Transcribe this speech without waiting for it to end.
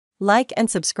Like and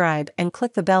subscribe and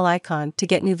click the bell icon to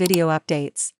get new video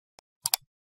updates.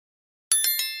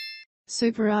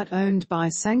 Superyacht owned by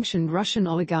sanctioned Russian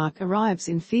oligarch arrives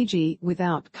in Fiji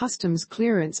without customs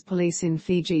clearance. Police in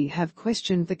Fiji have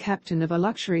questioned the captain of a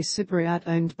luxury superyacht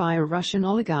owned by a Russian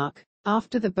oligarch,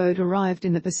 after the boat arrived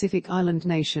in the Pacific island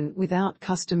nation without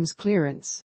customs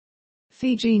clearance.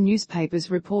 Fiji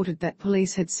newspapers reported that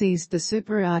police had seized the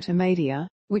superyacht Amadia,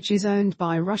 which is owned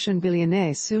by Russian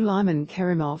billionaire Suleiman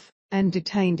Kerimov, and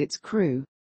detained its crew.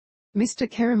 Mr.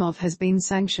 Kerimov has been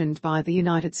sanctioned by the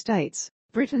United States,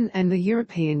 Britain and the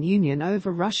European Union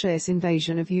over Russia's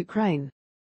invasion of Ukraine.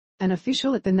 An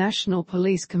official at the National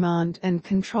Police Command and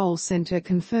Control Center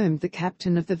confirmed the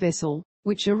captain of the vessel,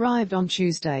 which arrived on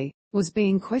Tuesday, was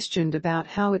being questioned about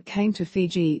how it came to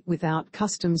Fiji without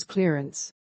customs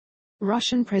clearance.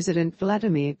 Russian President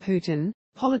Vladimir Putin,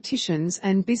 politicians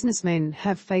and businessmen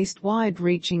have faced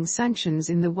wide-reaching sanctions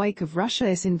in the wake of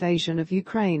Russia's invasion of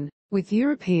Ukraine, with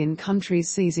European countries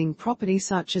seizing property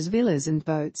such as villas and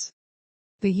boats.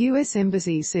 The U.S.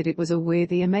 Embassy said it was aware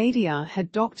the Amadia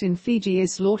had docked in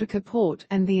Fiji's Lautoka port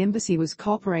and the embassy was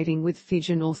cooperating with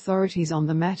Fijian authorities on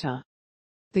the matter.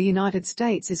 The United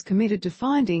States is committed to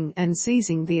finding and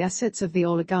seizing the assets of the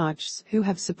oligarchs who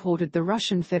have supported the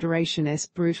Russian Federation's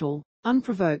brutal,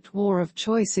 unprovoked war of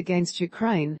choice against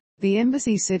Ukraine, the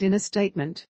embassy said in a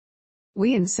statement.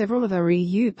 We and several of our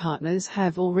EU partners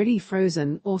have already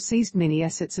frozen or seized many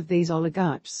assets of these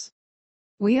oligarchs.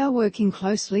 We are working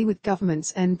closely with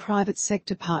governments and private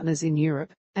sector partners in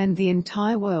Europe, and the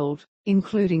entire world,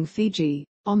 including Fiji,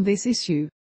 on this issue.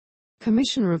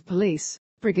 Commissioner of Police,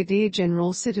 Brigadier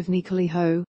General Sitiv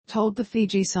Nikoliho, told the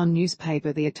Fiji Sun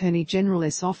newspaper the Attorney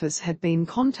General's office had been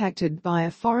contacted by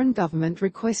a foreign government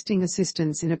requesting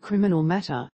assistance in a criminal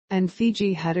matter, and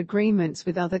Fiji had agreements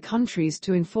with other countries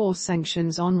to enforce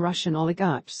sanctions on Russian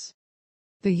oligarchs.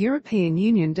 The European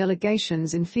Union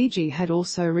delegations in Fiji had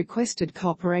also requested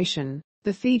cooperation,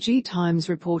 the Fiji Times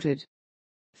reported.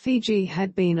 Fiji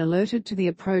had been alerted to the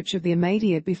approach of the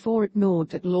Amadia before it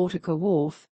moored at Lautoka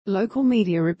Wharf, local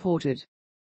media reported.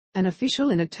 An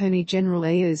official in Attorney General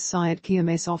Ayaz Syed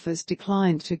Kiam's office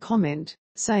declined to comment,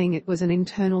 saying it was an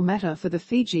internal matter for the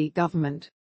Fiji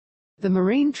government. The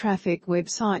marine traffic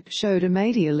website showed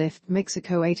Amadia left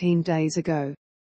Mexico 18 days ago.